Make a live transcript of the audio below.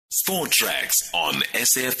Sport Tracks on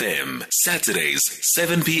SFM, Saturdays,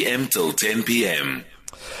 7 p.m. till 10 p.m.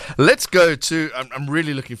 Let's go to, I'm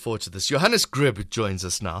really looking forward to this. Johannes Grab joins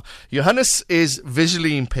us now. Johannes is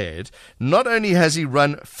visually impaired. Not only has he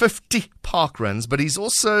run 50 park runs, but he's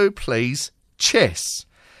also plays chess.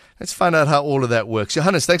 Let's find out how all of that works.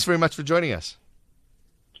 Johannes, thanks very much for joining us.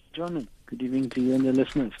 John, good evening to you and the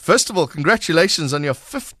listeners. First of all, congratulations on your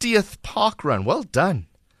 50th park run. Well done.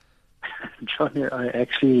 John, I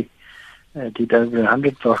actually did over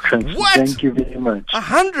 100 park runs. What? Thank you very much.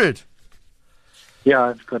 100? Yeah,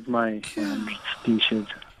 I've got my t-shirt.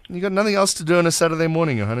 You got nothing else to do on a Saturday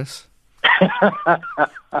morning, Johannes?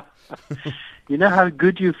 You know how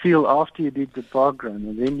good you feel after you did the park run,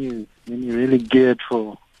 and then you really geared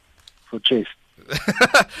for chess.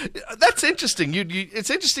 That's interesting. It's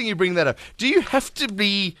interesting you bring that up. Do you have to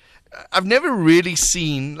be... I've never really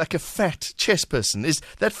seen like a fat chess person. Is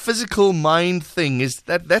that physical mind thing?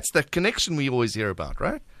 That's the connection we always hear about,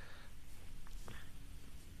 right?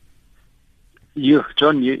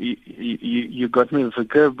 John, you got me with a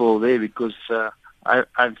curveball there because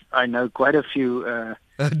I know quite a few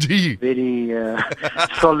do you? very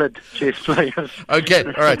solid chess players. Okay,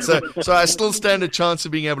 all right. So I still stand a chance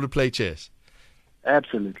of being able to play chess.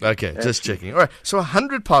 Absolutely. Okay, Absolutely. Just checking. All right, so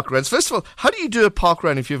 100 park runs. First of all, how do you do a park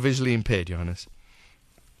run if you're visually impaired, Johannes?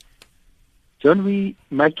 John, we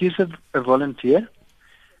make use of a volunteer.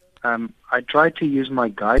 I tried to use my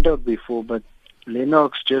guide dog before, but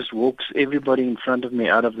Lennox just walks everybody in front of me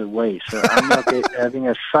out of the way. So I'm like having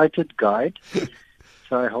a sighted guide.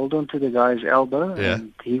 So I hold on to the guy's elbow,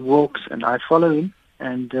 and he walks, and I follow him.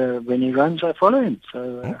 And when he runs, I follow him. So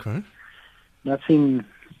okay. Nothing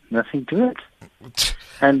to it.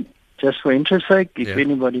 And just for interest sake, if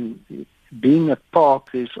anybody, being a park,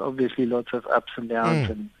 there's obviously lots of ups and downs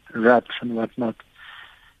and ruts and whatnot.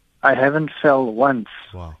 I haven't fell once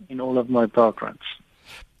in all of my park runs.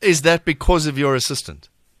 Is that because of your assistant?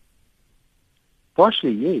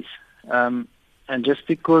 Partially, yes. And just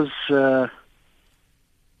because,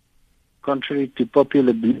 contrary to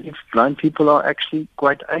popular belief, blind people are actually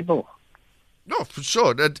quite able. No, for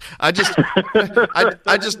sure. I just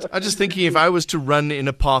thinking if I was to run in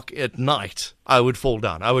a park at night, I would fall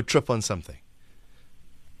down. I would trip on something.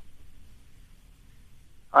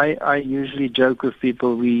 I usually joke with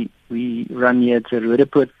people. We run here at the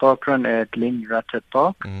Roodepoort Park Run at Len Rutter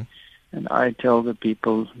Park, and I tell the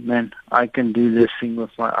people, man, I can do this thing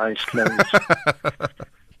with my eyes closed.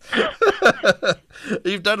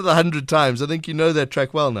 You've done it 100 times. I think you know that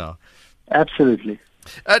track well now. Absolutely.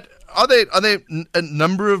 Are there a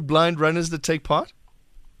number of blind runners that take part?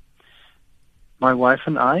 My wife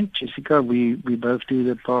and I, Jessica, we both do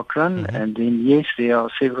the park run, and then yes, there are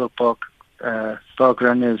several park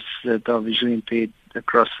runners that are visually impaired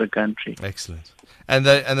across the country. Excellent, and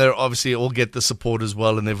they obviously all get the support as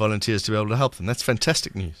well, and their volunteers to be able to help them. That's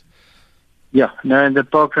fantastic news. Yeah, no, and the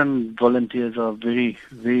park run volunteers are very,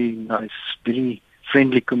 very nice, very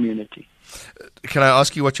friendly community. Can I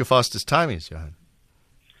ask you what your fastest time is, Johan?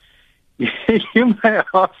 You may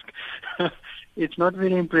ask. It's not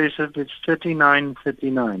very impressive. It's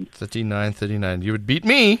 39:39. 39:39. You would beat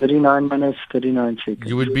me. 39 minutes, 39 seconds.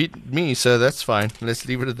 You would beat me, so that's fine. Let's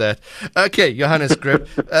leave it at that. Okay, Johannes Grab.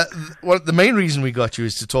 The main reason we got you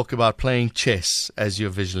is to talk about playing chess as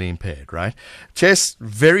you're visually impaired, right? Chess,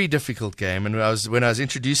 very difficult game. And when I was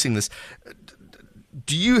introducing this,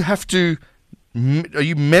 do you have to? Are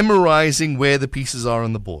you memorizing where the pieces are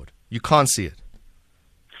on the board? You can't see it.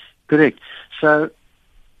 Correct. So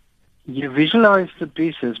you visualize the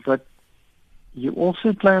pieces, but you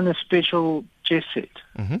also play on a special chess set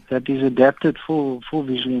that is adapted for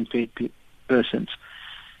visually impaired persons,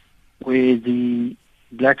 where the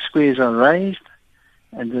black squares are raised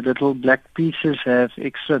and the little black pieces have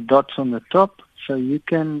extra dots on the top, so you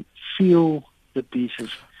can feel the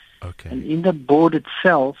pieces. Okay. And in the board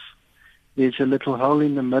itself, there's a little hole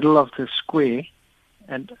in the middle of the square,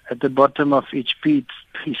 and at the bottom of each piece,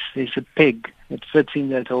 there's a peg that fits in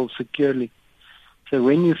that hole securely. So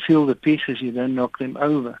when you feel the pieces, you don't knock them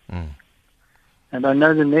over. And I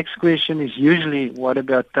know the next question is usually, what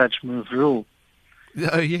about touch, move, rule?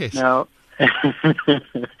 Oh, yes. Now,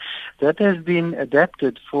 that has been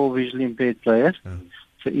adapted for visually impaired players.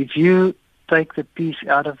 So if you take the piece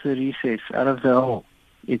out of the recess, out of the hole,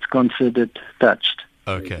 it's considered touched.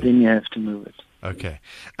 Okay. Then you have to move it. Okay.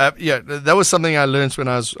 That was something I learned when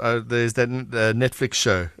I was, there's that Netflix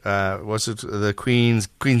show, was it the Queen's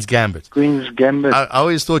Gambit? Queen's Gambit. I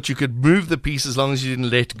always thought you could move the piece as long as you didn't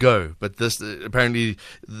let go, but this, apparently,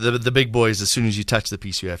 the big boys, as soon as you touch the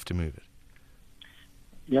piece, you have to move it.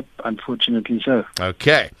 Yep, unfortunately so.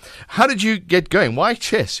 Okay. How did you get going? Why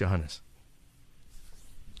chess, Johannes?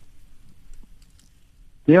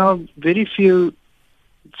 There are very few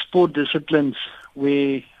sport disciplines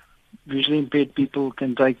where visually impaired people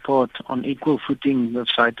can take part on equal footing with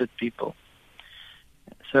sighted people.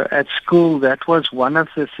 So at school, that was one of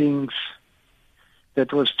the things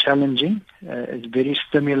that was challenging. It's very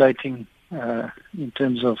stimulating in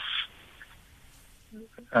terms of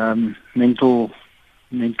mental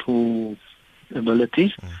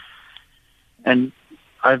abilities. And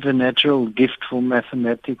I have a natural gift for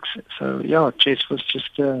mathematics. So, yeah, chess was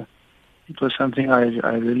just, it was something I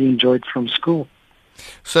really enjoyed from school.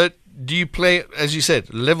 So do you play, as you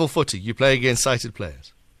said, level footy? You play against sighted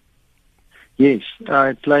players? Yes,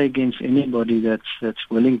 I play against anybody that's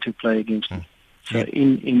willing to play against me. So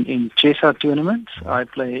in chess tournaments, I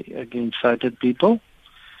play against sighted people.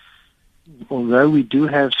 Although we do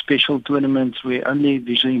have special tournaments where only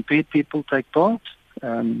visually impaired people take part,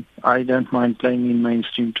 I don't mind playing in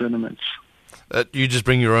mainstream tournaments. You just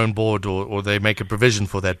bring your own board, or they make a provision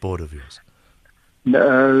for that board of yours?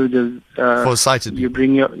 No, for sighted people.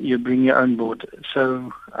 You bring your own board.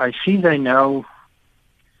 So I see they now,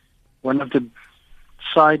 one of the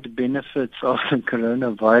side benefits of the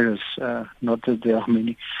coronavirus, not that there are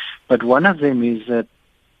many, but one of them is that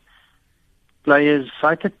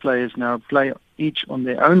sighted players now play each on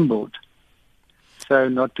their own board. So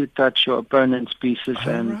not to touch your opponent's pieces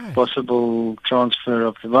possible transfer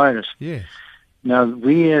of the virus. Yes. Now,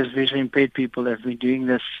 we as visually impaired people have been doing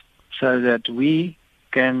this so that we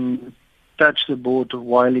can touch the board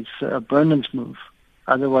while it's the opponent's move.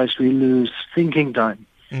 Otherwise, we lose thinking time.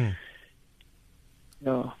 Yeah.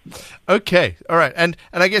 Okay, all right, and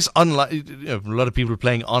I guess online, a lot of people are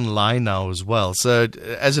playing online now as well. So,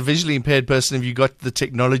 as a visually impaired person, have you got the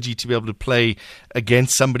technology to be able to play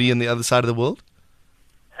against somebody on the other side of the world?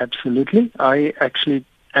 Absolutely. I actually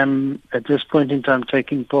am at this point in time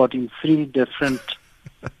taking part in 3 different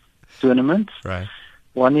tournaments. Right.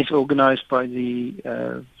 One is organized by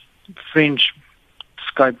the French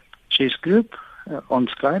Skype chess group on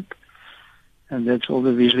Skype. And that's all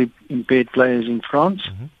the visually impaired players in France.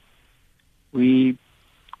 We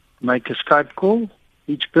make a Skype call.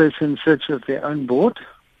 Each person sits with their own board,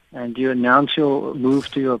 and you announce your move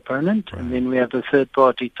to your opponent. And then we have a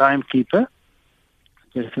third-party timekeeper,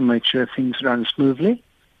 just to make sure things run smoothly.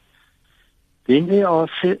 Then there are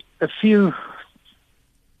a few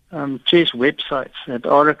chess websites that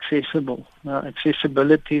are accessible. Now,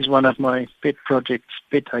 accessibility is one of my pet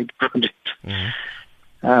hate projects.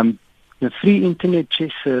 The free internet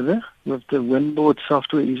chess server with the Winboard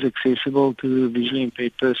software is accessible to visually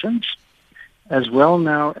impaired persons, as well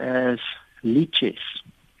now as Lichess.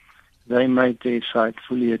 They made their site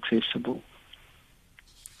fully accessible.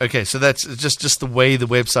 Okay, so that's just the way the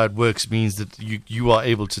website works means that you are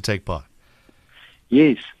able to take part.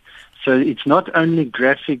 Yes. So it's not only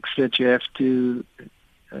graphics that you have to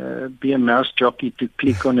be a mouse jockey to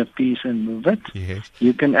click on a piece and move it. Yes.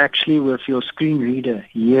 You can actually, with your screen reader,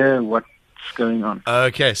 hear what's going on.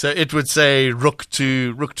 Okay, so it would say rook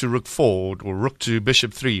to rook 4 or rook to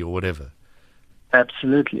bishop 3 or whatever.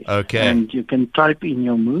 Absolutely. Okay. And you can type in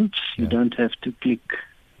your moves. You don't have to click.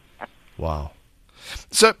 Wow.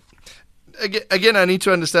 So, again, I need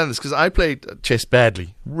to understand this because I played chess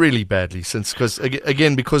badly, really badly, because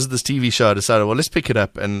of this TV show, I decided, well, let's pick it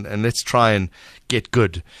up and let's try and get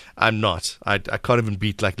good. I'm not. I can't even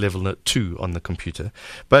beat like level 2 on the computer.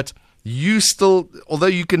 But you still, although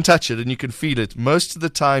you can touch it and you can feel it, most of the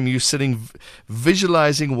time you're sitting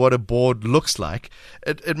visualizing what a board looks like.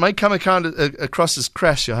 It might come across as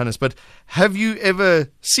crass, Johannes, but have you ever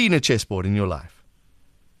seen a chessboard in your life?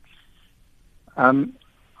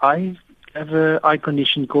 I have an eye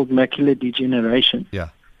condition called macular degeneration. Yeah.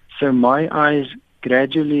 So my eyes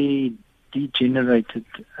gradually degenerated.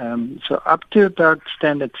 So up to about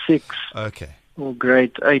standard 6 or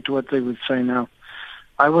grade 8, what they would say now,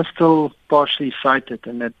 I was still partially sighted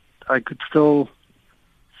and that I could still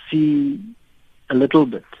see a little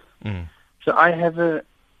bit. So I have a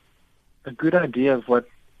good idea of what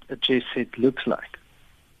a chess set looks like.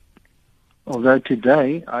 Although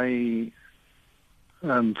today I,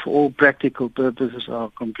 for all practical purposes,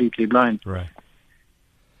 are completely blind. Right.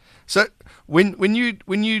 So when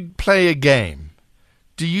you play a game,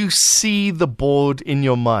 do you see the board in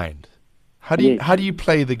your mind? How do you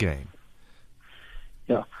play the game?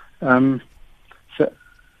 Yeah. So a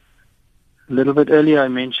little bit earlier I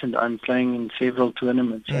mentioned I'm playing in several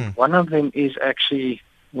tournaments. And one of them is actually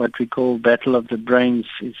what we call Battle of the Brains.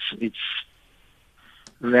 It's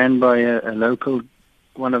ran by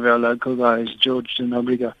one of our local guys, George de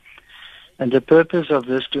Nobrega. And the purpose of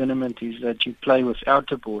this tournament is that you play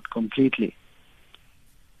without a board completely.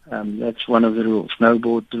 That's one of the rules, no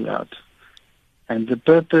board allowed. And the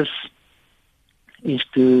purpose is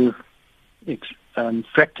to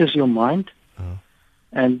practice your mind,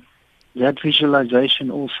 and that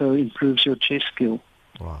visualization also improves your chess skill.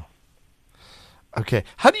 Wow. Okay.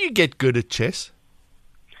 How do you get good at chess?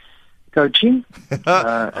 Coaching,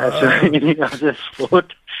 as any other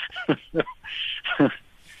sport.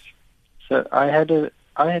 So I had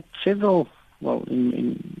several, well,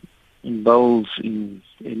 in bowls, in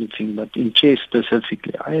anything, but in chess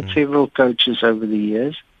specifically, I had several coaches over the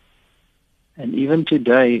years. And even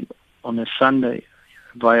today, on a Sunday,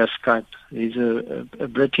 via Skype, there's a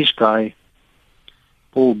British guy,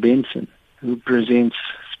 Paul Benson, who presents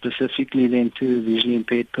specifically then to visually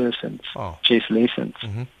impaired persons, chess lessons.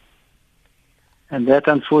 Mm-hmm. And that,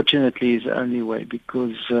 unfortunately, is the only way,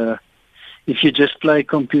 because if you just play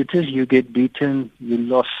computers, you get beaten, you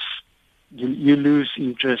lose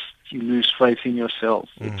interest, you lose faith in yourself.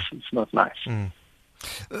 It's not nice.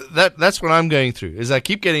 That's what I'm going through. Is I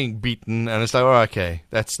keep getting beaten, and it's like, oh, okay,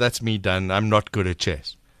 that's me done. I'm not good at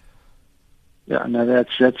chess. Yeah, no,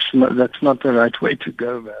 that's not the right way to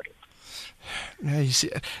go about it. No, you see,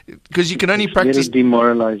 because you can only It's practice. very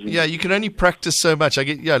demoralizing. Yeah, you can only practice so much.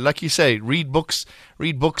 Like you say, read books,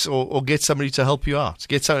 or get somebody to help you out.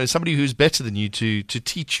 Get somebody who's better than you to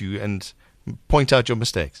teach you and point out your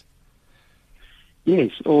mistakes. Yes,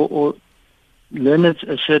 or learn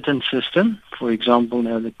a certain system. For example,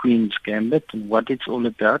 now the Queen's Gambit and what it's all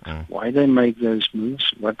about, why they make those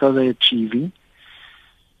moves, what are they achieving,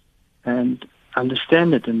 and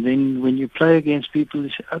understand it. And then when you play against people, you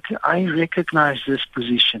say, okay, I recognize this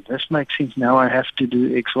position. This makes sense. Now I have to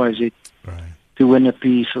do X, Y, Z to win a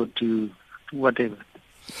piece or to whatever.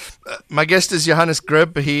 My guest is Johannes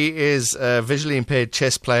Grab. He is a visually impaired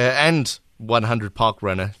chess player and 100 park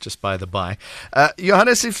runner, just by the by.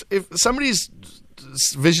 Johannes, if somebody's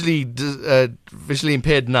visually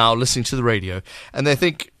impaired now listening to the radio and they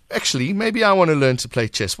think, actually, maybe I want to learn to play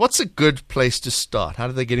chess, what's a good place to start? How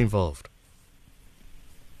do they get involved?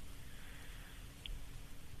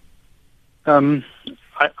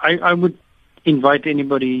 I would invite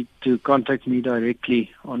anybody to contact me directly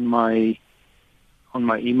on my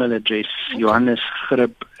email address,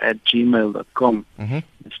 johannesgrab@gmail.com.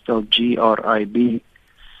 It's spelled GRIB.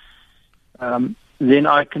 Then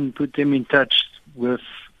I can put them in touch with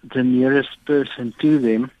the nearest person to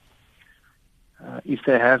them. If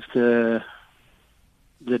they have the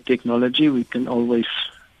technology, we can always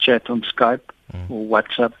chat on Skype or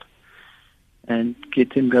WhatsApp and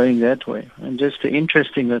get them going that way. And just an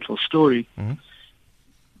interesting little story.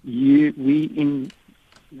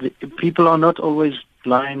 People are not always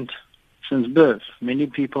blind since birth. Many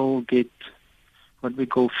people get what we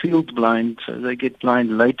call field blind, so they get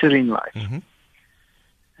blind later in life.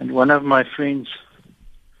 And one of my friends,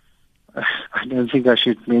 I don't think I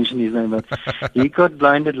should mention his name, but he got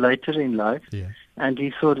blinded later in life, and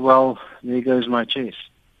he thought, well, there goes my chess.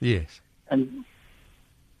 Yes. And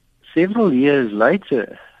several years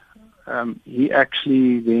later, he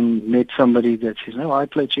actually then met somebody that says, no, I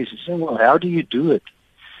play chess. He said, well, how do you do it?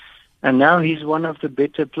 And now he's one of the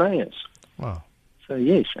better players. Wow. So,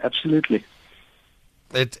 yes, absolutely.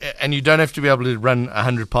 And you don't have to be able to run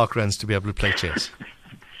 100 park runs to be able to play chess.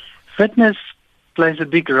 Fitness plays a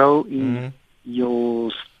big role in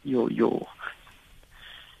your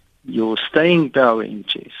staying power in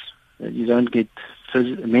chess. You don't get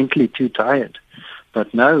mentally too tired.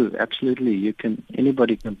 But no, absolutely,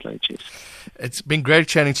 anybody can play chess. It's been great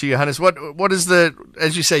chatting to you, Johannes. What is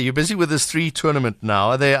as you say, you're busy with this 3 tournament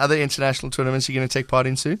now. Are there other international tournaments you're going to take part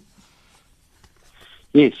in soon?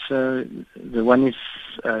 Yes, the one is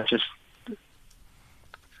just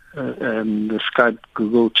the Skype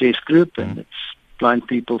Google Chess Group, and it's blind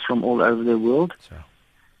people from all over the world. Sure.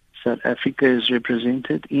 South Africa is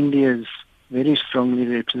represented. India is very strongly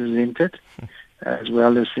represented, as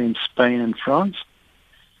well as in Spain and France.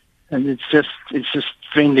 And it's just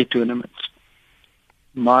friendly tournaments.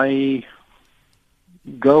 My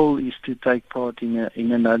goal is to take part in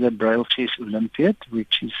another Braille Chess Olympiad,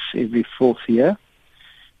 which is every 4th year,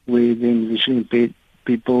 where then visually impaired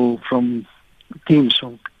people from teams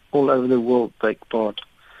from all over the world take part.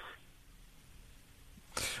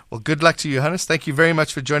 Well, good luck to you, Johannes. Thank you very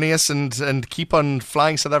much for joining us, and keep on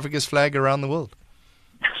flying South Africa's flag around the world.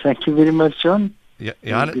 Thank you very much, John.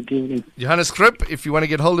 Good evening. Johannes Grab, if you want to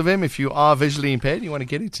get hold of him, if you are visually impaired and you want to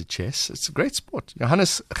get into chess, it's a great sport.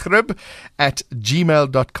 Johannes Grab at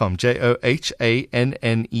gmail.com.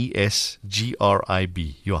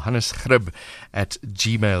 JohannesGrib. Johannes Grab at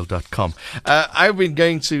gmail.com. I've been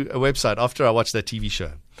going to a website after I watched that TV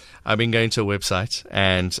show. I've been going to a website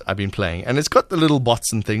and I've been playing. And it's got the little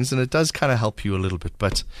bots and things, and it does kind of help you a little bit.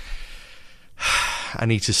 But I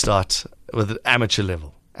need to start with an amateur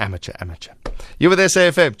level. Amateur. You're with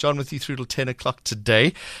SAFM. John with you through till 10 o'clock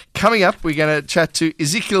today. Coming up, we're going to chat to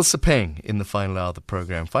Ezekiel Sepeng in the final hour of the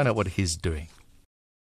program. Find out what he's doing.